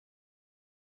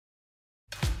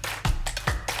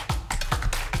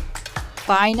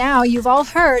By now, you've all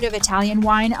heard of Italian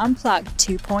Wine Unplugged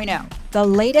 2.0, the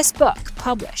latest book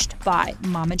published by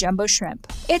Mama Jumbo Shrimp.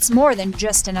 It's more than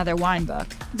just another wine book.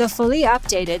 The fully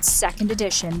updated second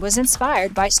edition was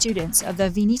inspired by students of the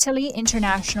Vinitaly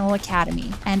International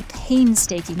Academy and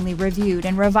painstakingly reviewed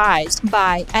and revised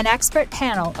by an expert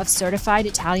panel of certified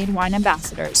Italian wine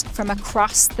ambassadors from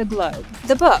across the globe.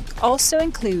 The book also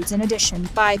includes an edition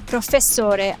by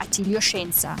Professore Attilio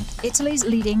Scienza, Italy's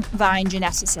leading vine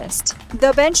geneticist.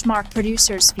 The Benchmark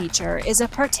Producers feature is a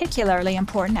particularly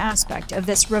important aspect of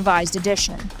this revised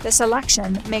edition. The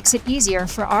selection makes it easier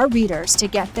for our readers to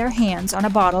get their hands on a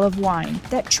bottle of wine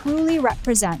that truly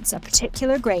represents a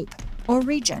particular grape or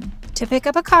region. To pick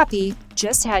up a copy,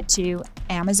 just head to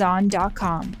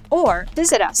Amazon.com or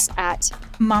visit us at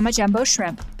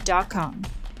MamaJumboShrimp.com.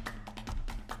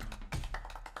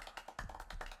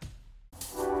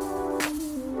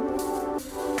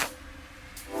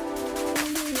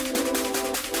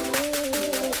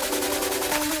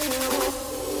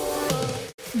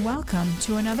 Welcome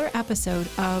to another episode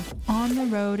of On the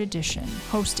Road Edition,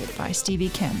 hosted by Stevie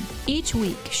Kim. Each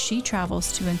week, she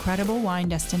travels to incredible wine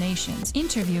destinations,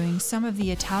 interviewing some of the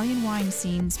Italian wine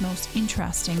scene's most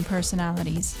interesting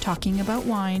personalities, talking about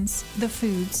wines, the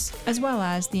foods, as well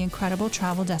as the incredible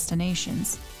travel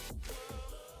destinations.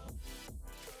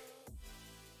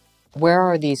 Where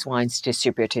are these wines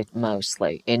distributed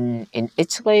mostly? In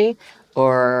Italy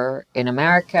or in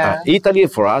America? Italy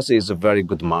for us is a very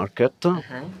good market.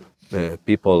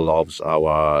 People love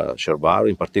our Cervaro,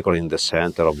 in particular in the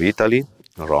center of Italy.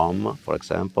 Rome, for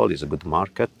example, is a good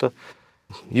market.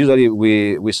 Usually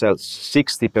we sell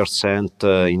 60%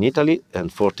 in Italy and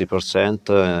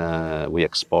 40% we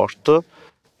export,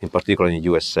 in particular in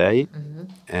USA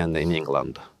and in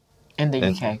England. In the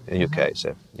UK? In UK,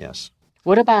 so, yes.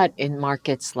 What about in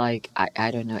markets like, I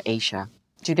don't know, Asia?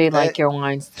 Do they like your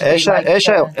wines?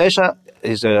 Asia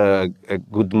is a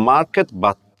good market,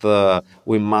 but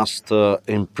we must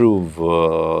improve.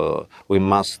 We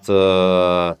must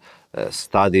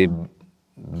study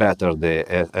better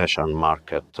the Asian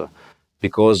market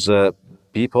because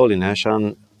people in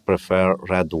Asia prefer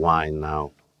red wine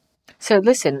now. So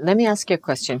listen, let me ask you a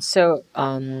question. So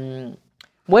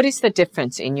what is the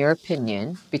difference, in your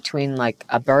opinion, between like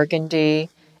a Burgundy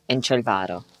and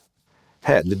Cervaro?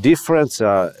 The difference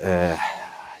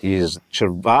is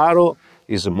Cervaro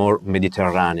is a more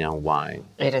Mediterranean wine.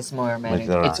 It is more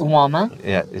Mediterranean. It's warmer?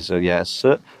 Yeah, yes.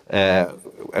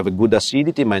 Have a good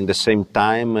acidity, but at the same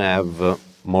time have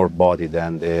more body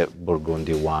than the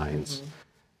Burgundy wines.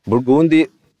 Burgundy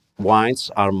wines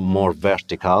are more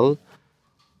vertical.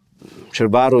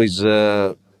 Cervaro is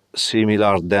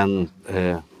similar than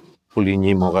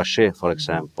Puligny-Montrachet, for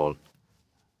example.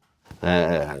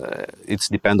 It's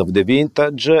depend of the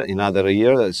vintage. In other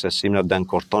years, it's similar than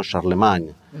Corton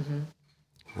Charlemagne.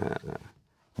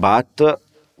 But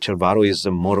Cervaro is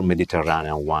a more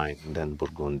Mediterranean wine than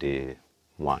Burgundy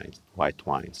wine, white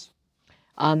wines.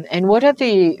 And what are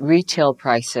the retail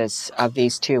prices of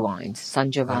these two wines,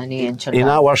 San Giovanni and Cervaro? In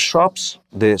our shops,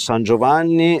 the San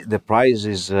Giovanni, the price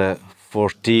is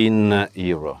 14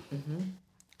 euro.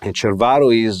 And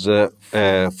Cervaro is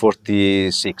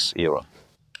 46 euro.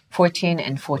 14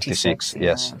 and 46.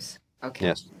 Yes. Okay.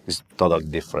 Yes, it's totally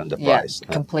different, the price.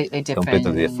 Completely different.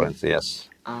 Completely different, yes.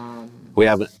 We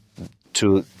have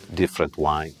two different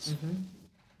wines.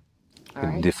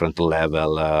 With different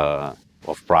level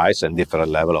of price and different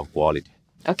level of quality.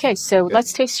 Okay, so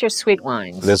let's taste your sweet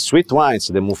wines. The sweet wines,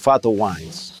 the Muffato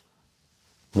wines.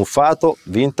 Muffato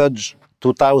vintage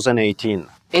 2018.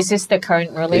 Is this the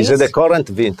current release? Is it the current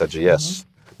vintage, yes.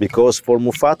 Because for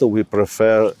Muffato we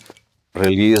prefer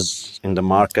release in the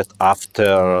market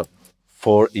after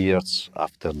 4 years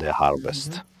after the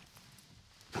harvest.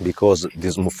 Because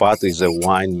this Muffato is a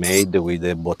wine made with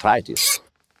the botrytis.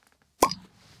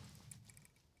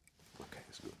 Okay,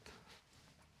 it's good.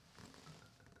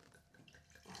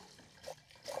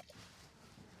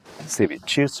 Stevie,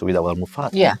 cheers with our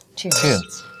Muffato. Yeah, cheers.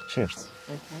 Cheers. Cheers.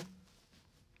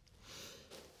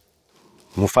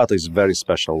 Muffato is very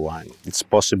special wine. It's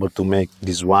possible to make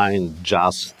this wine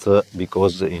just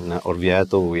because in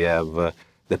Orvieto we have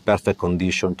the perfect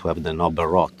condition to have the noble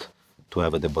rot, to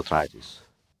have the botrytis.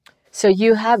 So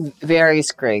you have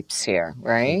various grapes here,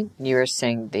 right? You were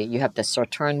saying that you have the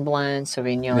Sauterne blend,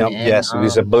 Sauvignon, and yes,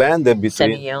 with a blend between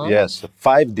Semillon.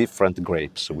 5 different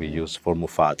grapes we use for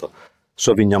Muffato: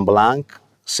 Sauvignon Blanc,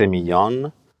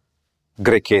 Semillon,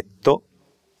 Grechetto,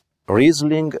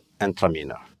 Riesling, and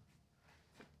Traminer.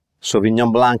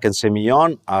 Sauvignon Blanc and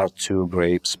Semillon are 2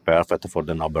 grapes perfect for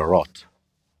the noble rot.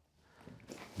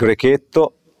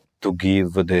 Grechetto to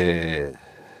give the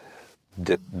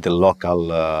the local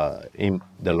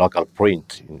the local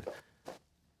print.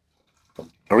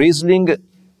 Riesling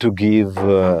to give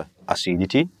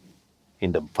acidity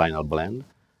in the final blend,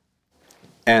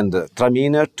 and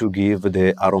Traminer to give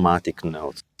the aromatic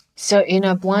notes. So in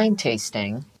a wine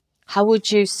tasting, how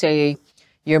would you say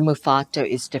your Muffato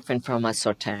is different from a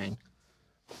Sauterne?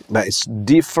 But it's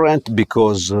different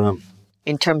because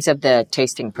In terms of the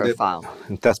tasting profile.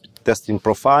 the testing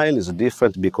profile is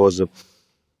different because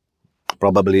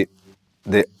probably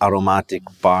the aromatic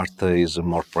part is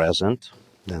more present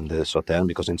than the Sauterne,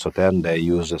 because in Sauterne they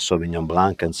use Sauvignon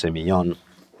Blanc and Semillon,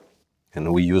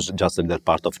 and we use just a little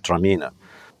part of Traminer.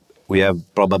 We have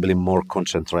probably more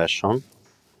concentration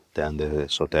than the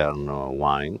Sauterne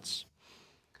wines,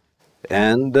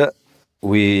 and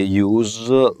we use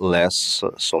less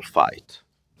sulfite,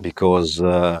 because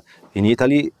in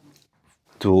Italy,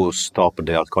 to stop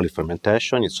the alcoholic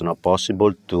fermentation, it's not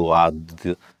possible to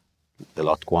add a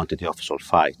lot quantity of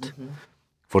sulfite.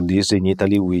 For this, in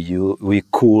Italy, we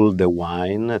cool the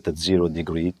wine at 0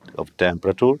 degree of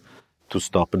temperature to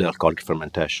stop the alcoholic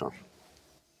fermentation.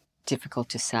 Difficult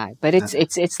to say, but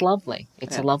it's lovely.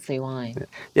 It's a lovely wine.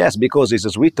 Yes, because it's a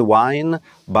sweet wine,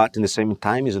 but in the same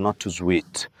time it's not too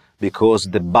sweet, because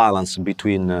the balance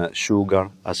between sugar,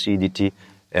 acidity,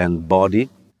 and body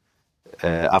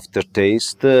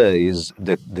aftertaste is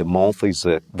the mouth is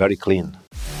very clean.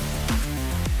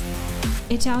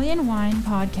 Italian Wine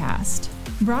Podcast,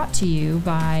 brought to you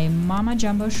by Mama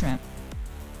Jumbo Shrimp.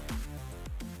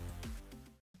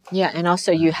 Yeah, and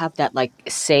also you have that like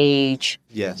sage,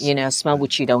 Yes. smell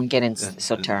which you don't get in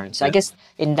Sauterne. So I yeah. guess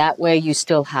in that way you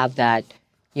still have that,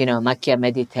 macchia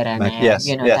mediterranea,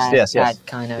 Yes, that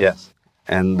kind of. Yes,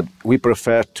 and we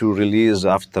prefer to release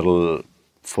after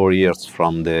 4 years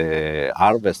from the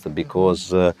harvest,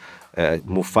 because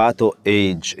Muffato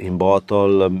age in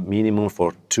bottle minimum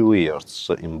for 2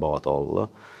 years in bottle,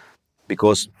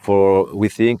 because we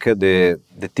think the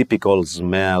typical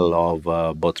smell of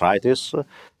botrytis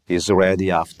is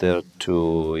ready after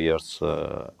 2 years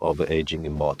of aging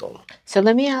in bottle. So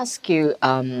let me ask you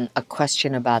a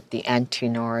question about the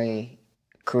Antinori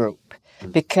group,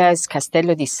 because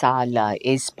Castello di Sala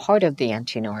is part of the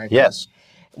Antinori group. Yes.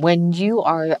 When you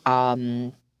are,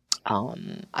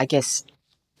 I guess,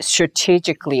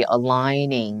 strategically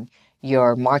aligning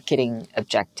your marketing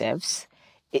objectives,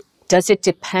 does it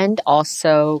depend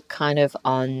also kind of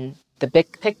on the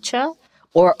big picture,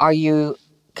 or are you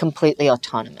completely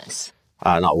autonomous?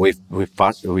 No,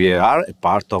 we are a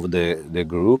part of the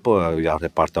group. We are a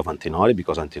part of Antinori,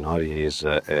 because Antinori is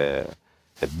a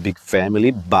big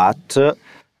family, but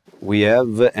we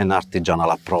have an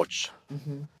artisanal approach.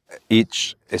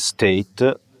 Each estate,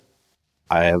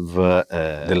 I have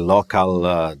the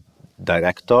local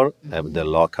director, the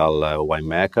local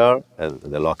winemaker,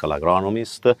 the local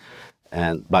agronomist,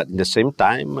 but at the same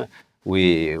time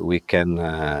we can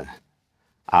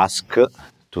ask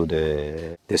to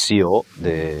the CEO,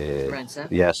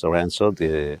 Renzo,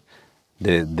 the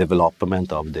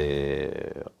development of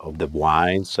the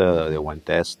wines, the wine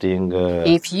testing.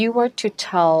 If you were to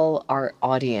tell our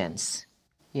audience,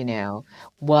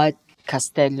 what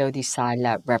Castello di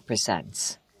Sala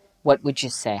represents, what would you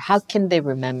say? How can they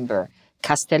remember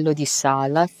Castello di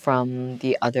Sala from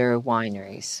the other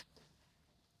wineries?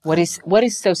 What is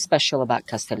so special about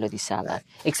Castello di Sala?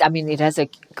 I mean, it has a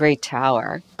great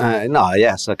tower.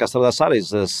 Castello di Sala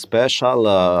is special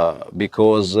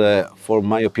because, for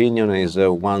my opinion, is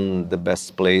the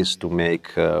best place to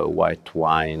make white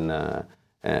wine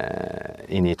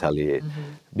in Italy,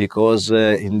 because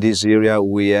in this area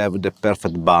we have the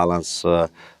perfect balance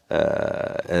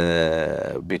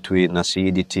between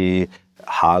acidity,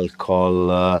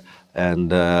 alcohol,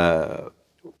 and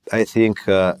I think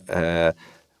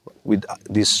with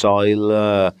this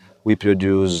soil we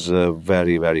produce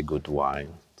very, very good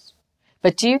wine.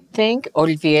 But do you think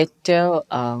Orvieto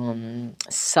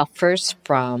suffers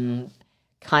from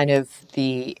kind of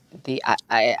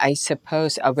I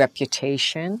suppose a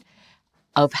reputation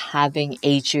of having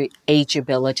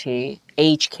age-capable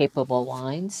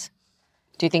wines?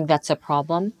 Do you think that's a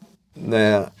problem?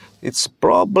 It's a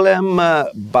problem,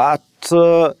 but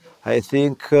I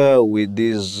think with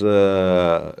this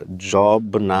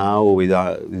job now, with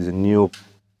the new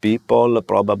people,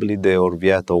 probably the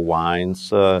Orvieto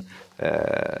wines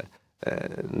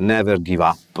never give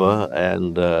up,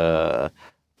 and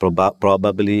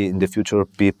probably in the future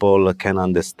people can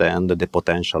understand the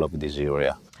potential of this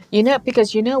area.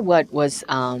 Because what was,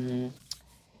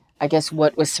 I guess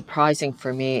what was surprising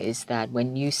for me is that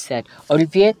when you said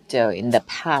Orvieto in the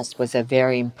past was a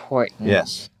very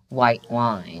important white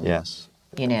wine. Yes.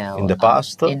 you know, In the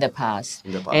past? In the past.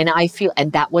 And I feel,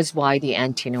 and that was why the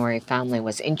Antinori family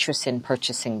was interested in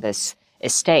purchasing this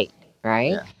estate,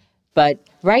 right? Yeah. But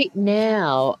right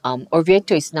now,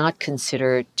 Orvieto is not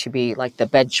considered to be like the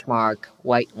benchmark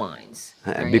white wines.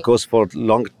 Right? Because for a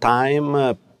long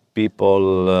time,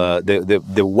 people,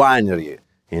 the winery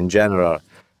in general,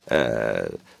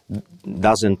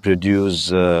 don't produce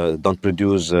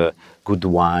good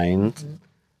wine. Mm-hmm.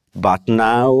 But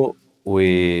now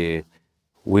we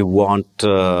want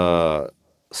to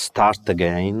start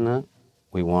again.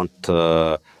 We want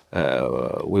to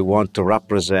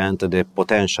represent the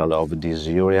potential of this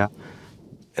area,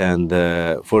 and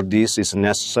for this it's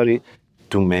necessary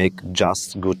to make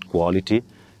just good quality,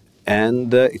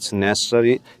 and it's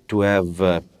necessary to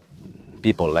have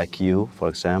people like you, for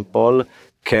example,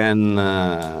 can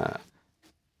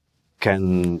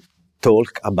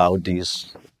talk about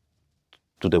this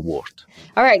to the world.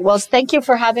 All right. Well, thank you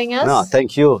for having us. No,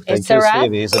 thank you. Thank you,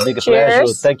 Stevie. It's a big pleasure.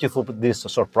 Thank you for this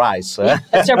surprise.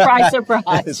 Surprise.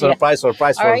 Surprise All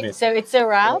for right, me. So it's a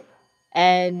wrap.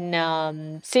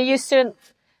 And see you soon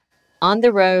on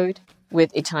the road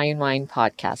with Italian Wine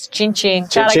Podcast. Chin chin.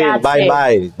 Chin chin. Bye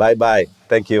bye. Bye bye.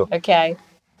 Thank you. Okay.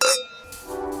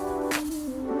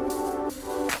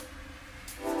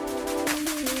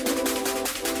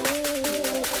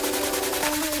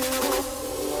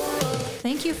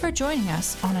 Thank you for joining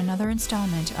us on another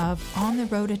installment of On the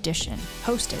Road Edition,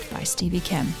 hosted by Stevie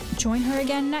Kim. Join her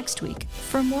again next week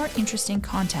for more interesting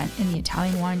content in the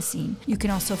Italian wine scene. You can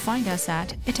also find us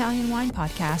at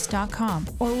ItalianWinePodcast.com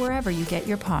or wherever you get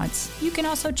your pods. You can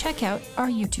also check out our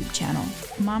YouTube channel,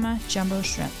 Mama Jumbo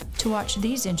Shrimp, to watch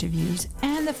these interviews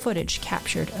and the footage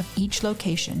captured of each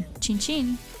location. Chin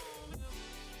chin!